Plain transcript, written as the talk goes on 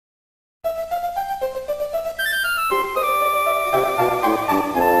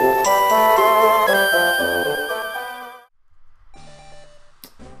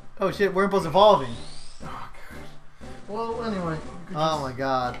Oh shit, Wurmple's evolving. Oh, God. Well, anyway. Oh my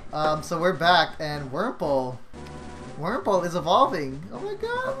god. So we're back, and Wurmple is evolving. Oh my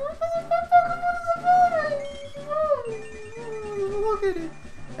god, Wurmple is evolving. Look at it.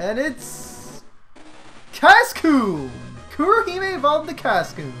 And it's Cascoon. Kurohime evolved the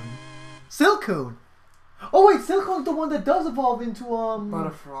Cascoon. Silcoon. Oh wait, Silcoon's the one that does evolve into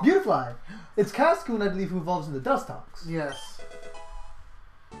Butterfly. Beautifly. It's Cascoon, I believe, who evolves into Dustox. Yes.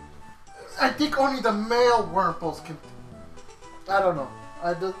 I think only the male Wurmples can. I don't know.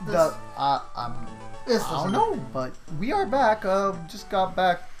 I don't know, but we are back. Just got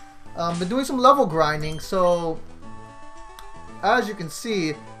back. Been doing some level grinding, so as you can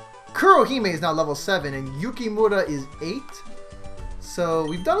see, Kurohime is now level 7 and Yukimura is 8. So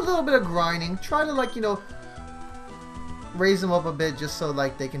we've done a little bit of grinding, try to, like, you know, raise them up a bit just so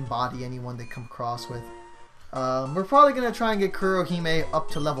like they can body anyone they come across with. We're probably gonna try and get Kurohime up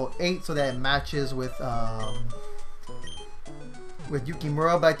to level 8 so that it matches with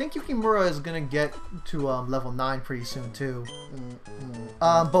Yukimura, but I think Yukimura is gonna get to level 9 pretty soon too.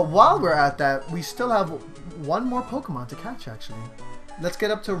 But while we're at that, we still have one more Pokemon to catch actually. Let's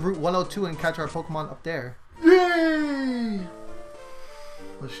get up to Route 102 and catch our Pokemon up there. Yay!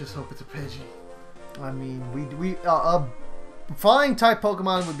 Let's just hope it's a Pidgey. I mean, we flying type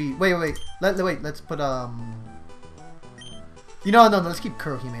Pokemon would be wait. Let's put you know, no, let's keep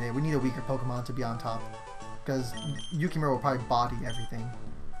Kurohime there. We need a weaker Pokemon to be on top. Because Yukimura will probably body everything.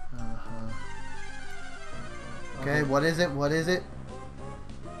 Okay, what is it? What is it?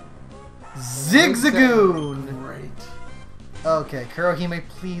 Zigzagoon! Great. Okay, Kurohime,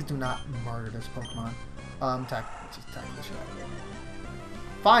 please do not murder this Pokemon. Just attack the shit out of it.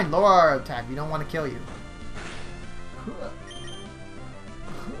 Fine, lower our attack. We don't want to kill you.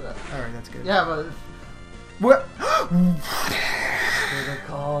 Alright, that's good. Yeah, but... What?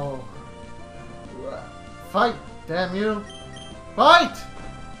 Critical. Fight, damn you! Fight!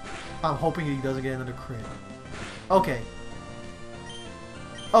 I'm hoping he doesn't get another crit. Okay.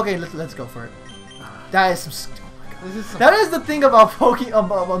 Okay, let's go for it. That is some. Oh my God. That is the thing about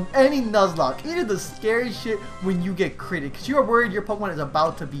Pokemon, any Nuzlocke. It is the scary shit when you get critted, because you are worried your Pokemon is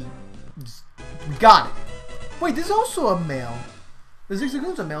about to be. We got it. Wait, this is also a male. The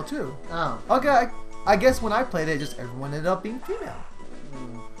Zigzagoon's a male too. Oh. Okay, I guess when I played it, just everyone ended up being female.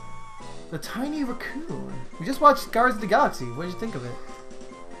 The tiny raccoon. We just watched Guardians of the Galaxy. What did you think of it?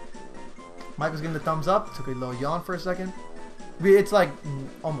 Mike was giving the thumbs up. Took a little yawn for a second. It's like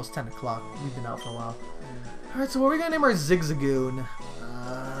almost 10 o'clock. We've been out for a while. Yeah. Alright, so what are we going to name our Zigzagoon?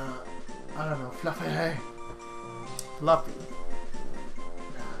 I don't know. Fluffy. Fluffy.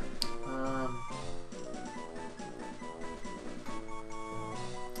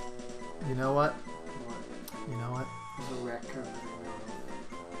 You know what? What? You know what? The raccoon.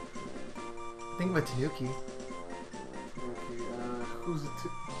 Think of a Tanuki. Who's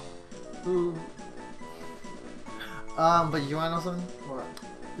who? But you wanna know something? What?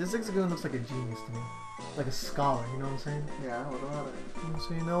 This Zigzagoon looks like a genius to me. Like a scholar, you know what I'm saying? Yeah, what about it?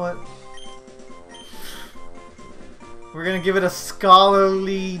 So you know what? We're gonna give it a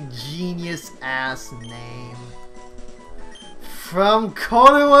scholarly genius-ass name. From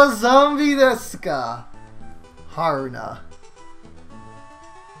Korewa Zombie desu ka? Haruna.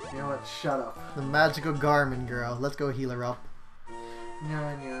 You know what? Shut up. The magical Garmin girl. Let's go heal her up.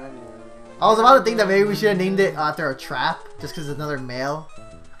 Yeah. I was about to think that maybe we should have named it after a trap, just because it's another male.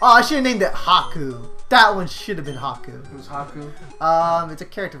 Oh, I should have named it Haku. That one should have been Haku. Who's Haku? It's a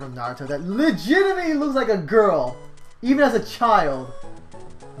character from Naruto that legitimately looks like a girl, even as a child,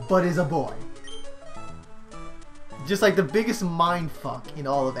 but is a boy. Just like the biggest mindfuck in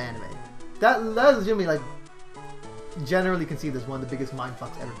all of anime. That is legitimately like generally conceived as one of the biggest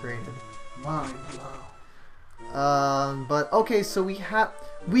mindfucks ever created. Mind blow. But okay, so we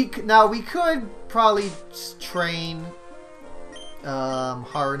could probably train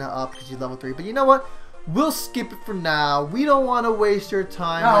Haruna up because she's level 3, but you know what? We'll skip it for now. We don't want to waste your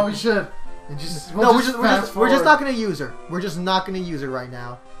time. No, we should. We're just not gonna use her. We're just not gonna use her right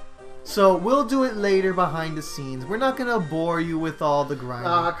now. So we'll do it later behind the scenes. We're not gonna bore you with all the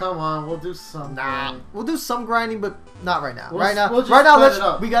grinding. Ah, come on, we'll do some. Nah, we'll do some grinding, but not right now. We'll right now,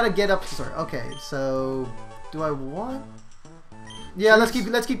 we gotta get up. Sorry. Okay, so do I want? Yeah, let's keep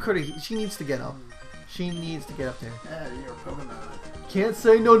Kurita. She needs to get up. She needs to get up there. Yeah, you're a Pokemon. Can't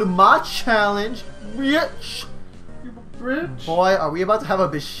say no to my challenge, bitch. You bitch. Boy, are we about to have a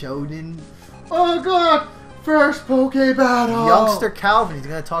Bishojuen? Oh god! First Poke Battle! Youngster Calvin, he's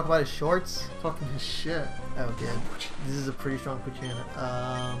gonna talk about his shorts. Talking his shit. Oh, good. This is a pretty strong Puchana.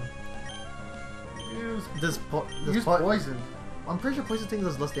 Use poison. I'm pretty sure poison thing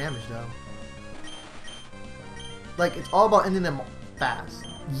does less damage though. Like it's all about ending them fast.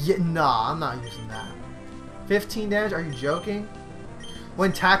 Yeah, nah, I'm not using that. 15 damage? Are you joking?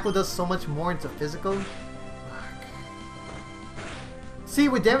 When tackle does so much more into physical. See,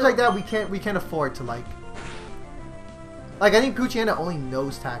 with damage like that, we can't afford to like I think Poochyena only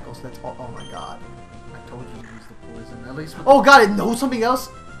knows tackle, so that's all. Oh my god. I told you to use the poison. At least. Oh god, it knows something else.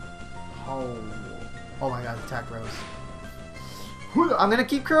 Oh my god, attack rose. I'm gonna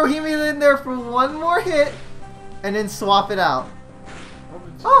keep Kurohime in there for one more hit, and then swap it out.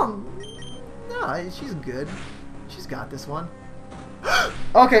 Oh, no, she's good. She's got this one.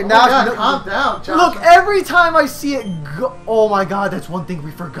 Okay, now calm down, Josh. Look, every time I see it go, oh my god, that's one thing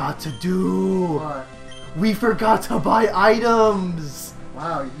we forgot to do. What? We forgot to buy items.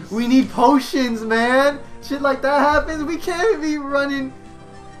 Wow, we need potions, man. Shit like that happens. We can't be running.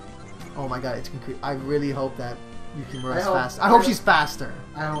 Oh my god, it's I really hope that Yukimura is faster. I hope she's faster.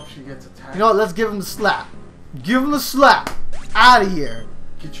 I hope she gets attacked. You know what? Let's give him the slap. Give him the slap. Out of here.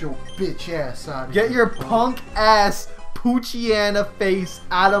 Get your bitch ass out of here. Get your bro. punk ass Poochyena face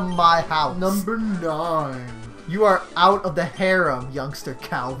out of my house. Number 9. You are out of the harem, youngster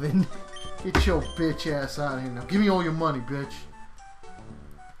Calvin. Get your bitch ass out of here now. Give me all your money, bitch.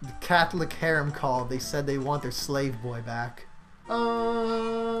 The Catholic harem called. They said they want their slave boy back. I'm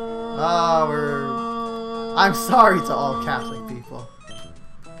sorry to all Catholic people.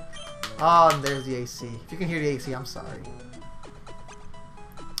 Oh, and there's the AC. If you can hear the AC, I'm sorry.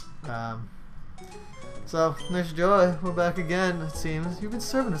 So, Nurse Joy, we're back again, it seems. You've been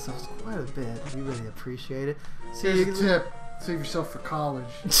serving us quite a bit. We really appreciate it. Here's a tip. Save yourself for college.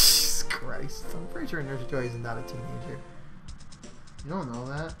 Jesus Christ. I'm pretty sure Nurse Joy is not a teenager. You don't know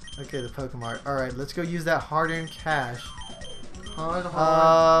that. Okay, the Pokemon. Alright, let's go use that hard-earned cash.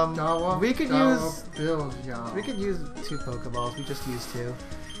 We could use 2 Pokeballs. We just used 2.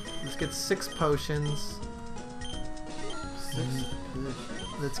 Let's get 6 potions. 6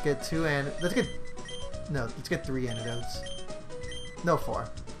 Let's get 2 and let's get 3 antidotes. No, 4.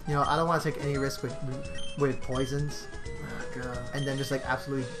 You know, I don't want to take any risk with poisons. Oh, God. And then just like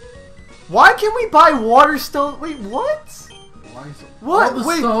absolutely. Why can't we buy water stone? Wait, what? Why is it what?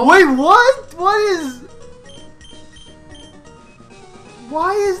 Wait, what? What is?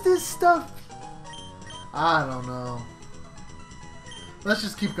 Why is this stuff? I don't know. Let's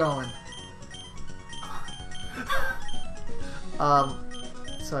just keep going.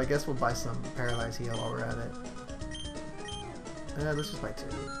 So I guess we'll buy some Paralyze Heal while we're at it. Let's just buy 2.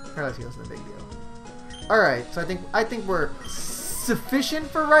 Paralyze Heal isn't a big deal. Alright, so I think we're sufficient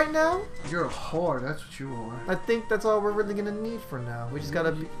for right now. You're a whore, that's what you are. I think that's all we're really gonna need for now. We just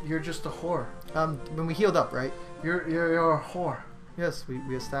gotta be... You're just a whore. When we healed up, right? You're a whore. Yes,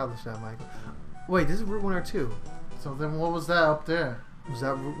 we established that, Michael. Wait, this is Route 102. So then what was that up there? Was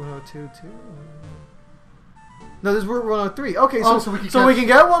that Route 102 too? No, this is Route 103. Okay, so we can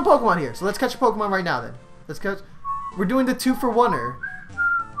get 1 Pokemon here. So let's catch a Pokemon right now then. Let's catch. We're doing the 2-for-1er.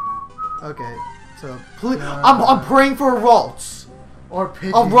 Okay, so please, I'm praying for a Ralts. Or Pidgey.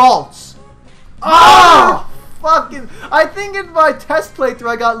 A Ralts. Oh, fucking! I think in my test playthrough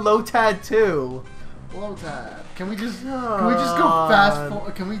I got Lotad too. Lotad. Can we just go fast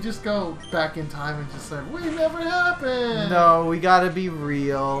forward? Can we just go back in time and just say we never happened? No, we gotta be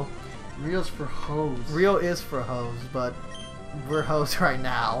real. Real's for hoes. Real is for hoes, but we're hoes right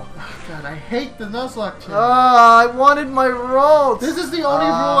now. Oh, God, I hate the Nuzlocke channel. I wanted my Ralts. This is the only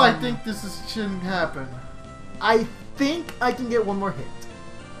rule I think shouldn't happen. I think I can get 1 more hit.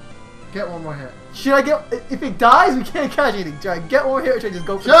 Get 1 more hit. Should I get... If it dies, we can't catch anything. Should I get 1 more hit or should I just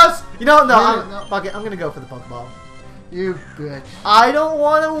go for You know, no. Fuck it. I'm gonna go for the Pokeball. You bitch. I don't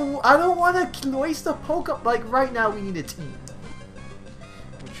want to waste a Pokemon. Like, right now, we need a team.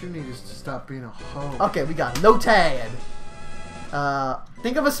 What you need is to stop being a hoe. Okay, we got Lotad.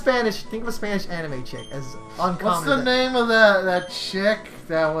 Think of a Spanish anime chick as uncommon. What's the name of that chick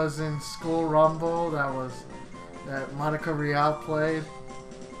that was in School Rumble? That Monica Real played.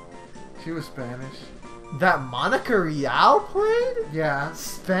 She was Spanish. That Monica Real played? Yeah.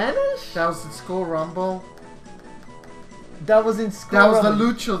 Spanish? That was in School Rumble. That was in School That was Rumble.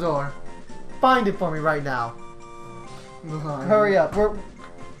 the Luchador. Find it for me right now. No, Hurry up. Oh,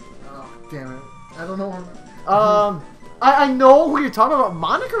 damn it. I don't know where... I know who you're talking about.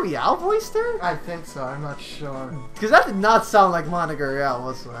 Monica Real voiced her? I think so. I'm not sure. Because that did not sound like Monica Real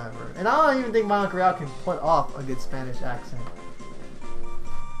whatsoever. And I don't even think Monica Real can put off a good Spanish accent.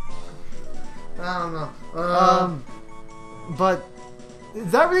 I don't know. But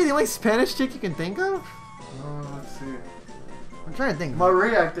is that really the only Spanish chick you can think of? Let's see. I'm trying to think.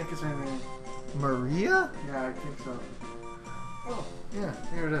 Maria, I think is her name. Maria? Yeah, I think so. Oh, yeah,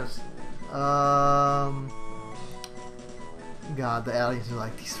 here it is. God, the aliens are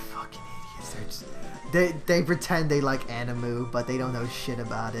like these fucking idiots. They're just, they pretend they like anime, but they don't know shit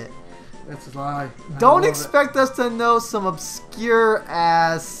about it. It's a lie. Don't expect us to know some obscure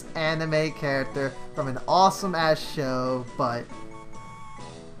ass anime character from an awesome ass show, but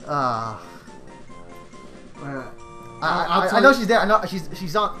I know she's there. I know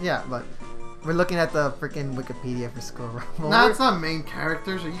she's on. Yeah, but we're looking at the freaking Wikipedia for School Rumble. Nah, it's not main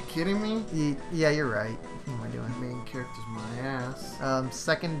characters. Are you kidding me? Yeah, you're right. What am I doing? Main characters, my ass.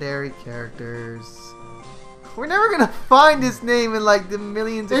 Secondary characters. We're never gonna find this name in like the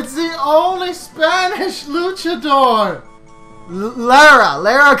millions. It's the only Spanish luchador.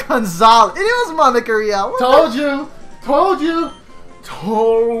 Lara Gonzalez. It was Monica Rial. Told you.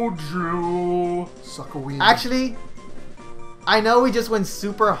 Suck a ween. Actually, I know we just went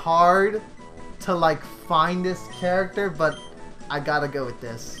super hard to like find this character, but I gotta go with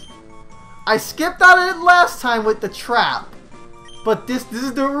this. I skipped out of it last time with the trap, but this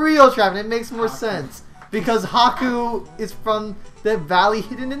is the real trap, and it makes more sense because Haku is from the valley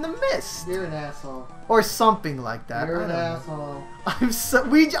hidden in the mist. You're an asshole. Or something like that. You're an asshole.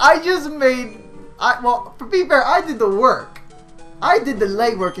 I just made. Well, to be fair, I did the work. I did the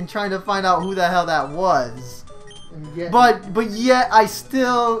legwork in trying to find out who the hell that was. But yet I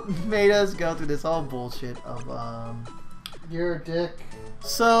still made us go through this whole bullshit of You're a dick.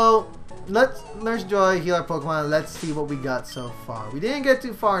 So let's Nurse Joy heal our Pokemon. Let's see what we got so far. We didn't get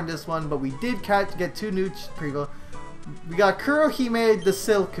too far in this one, but we did get 2 new people. We got Kurohime the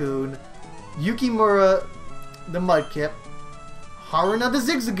Silcoon, Yukimura the Mudkip, Haruna the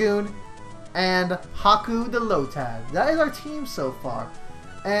Zigzagoon, and Haku the Lotad. That is our team so far.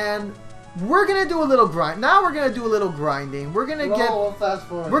 And we're gonna do a little grind. Now we're gonna do a little grinding. We're gonna get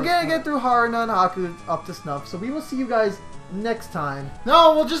through Haruna and Haku up to snuff. So we will see you guys next time.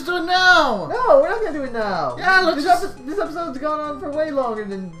 No, we'll just do it now. No, we're not gonna do it now. Yeah, this episode's gone on for way longer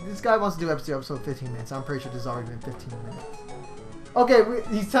than this guy wants to do. Episode 15 minutes. I'm pretty sure this has already been 15 minutes. Okay,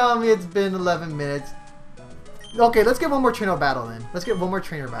 he's telling me it's been 11 minutes. Okay, let's get one more trainer battle in. Let's get one more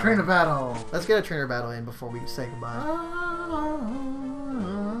trainer battle. Trainer battle. Let's get a trainer battle in before we say goodbye.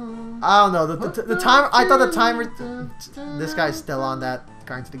 I don't know. The time. I thought the timer. This guy's still on that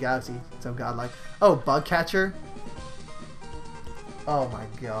Guardians of the Galaxy. So godlike. Oh, bug catcher. Oh my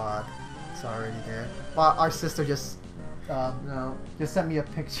god. It's already there. Well, our sister just just sent me a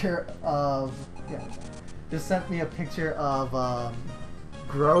picture of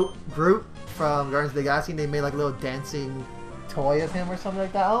Groot from Guardians of the Galaxy, and they made like a little dancing toy of him or something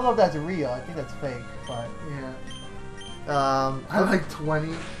like that. I don't know if that's real. I think that's fake, but yeah. I like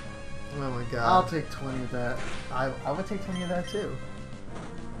 20. Oh my god. I'll take 20 of that. I would take 20 of that too.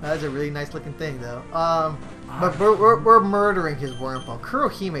 That is a really nice looking thing though. But we're murdering his Wurmple.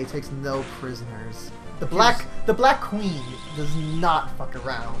 Kurohime takes no prisoners. The Black Queen does not fuck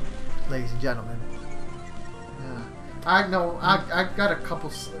around, ladies and gentlemen. Yeah. I know. I got a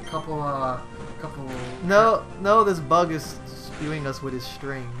couple. No, this bug is spewing us with his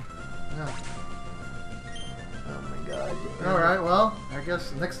string. Yeah. Oh my god. Alright, well, I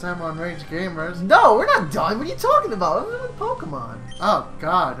guess next time on Rage Gamers. No, we're not done. What are you talking about? I'm with Pokemon. Oh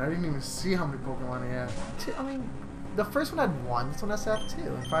god, I didn't even see how many Pokemon he had. I mean, the first one had 1, this one has to have 2,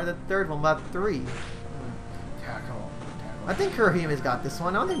 and probably the third one will have 3. Tackle. I think Kurohime's got this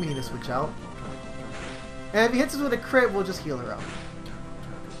one. I don't think we need to switch out. And if he hits us with a crit, we'll just heal her up.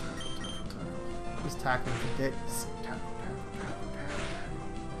 Just tackling for dicks.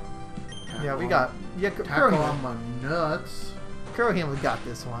 Yeah, we got... Yeah, Tackle on my nuts. Kurohime got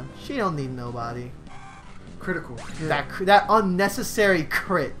this one. She don't need nobody. Critical hit. That unnecessary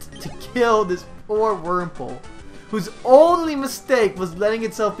crit to kill this poor Wurmple, whose only mistake was letting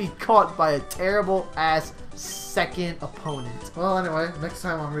itself be caught by a terrible-ass second opponent. Well, anyway, next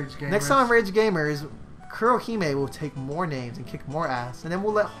time on Rage Gamers... Kurohime will take more names and kick more ass, and then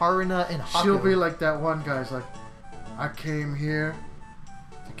we'll let Haruna and Haku... She'll be like that one guy's like, I came here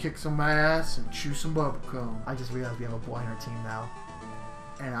to kick some ass and chew some bubblegum. I just realized we have a boy on our team now.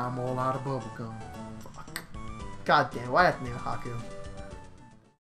 And I'm all out of bubblegum. Fuck. God damn, why do I have to name it Haku?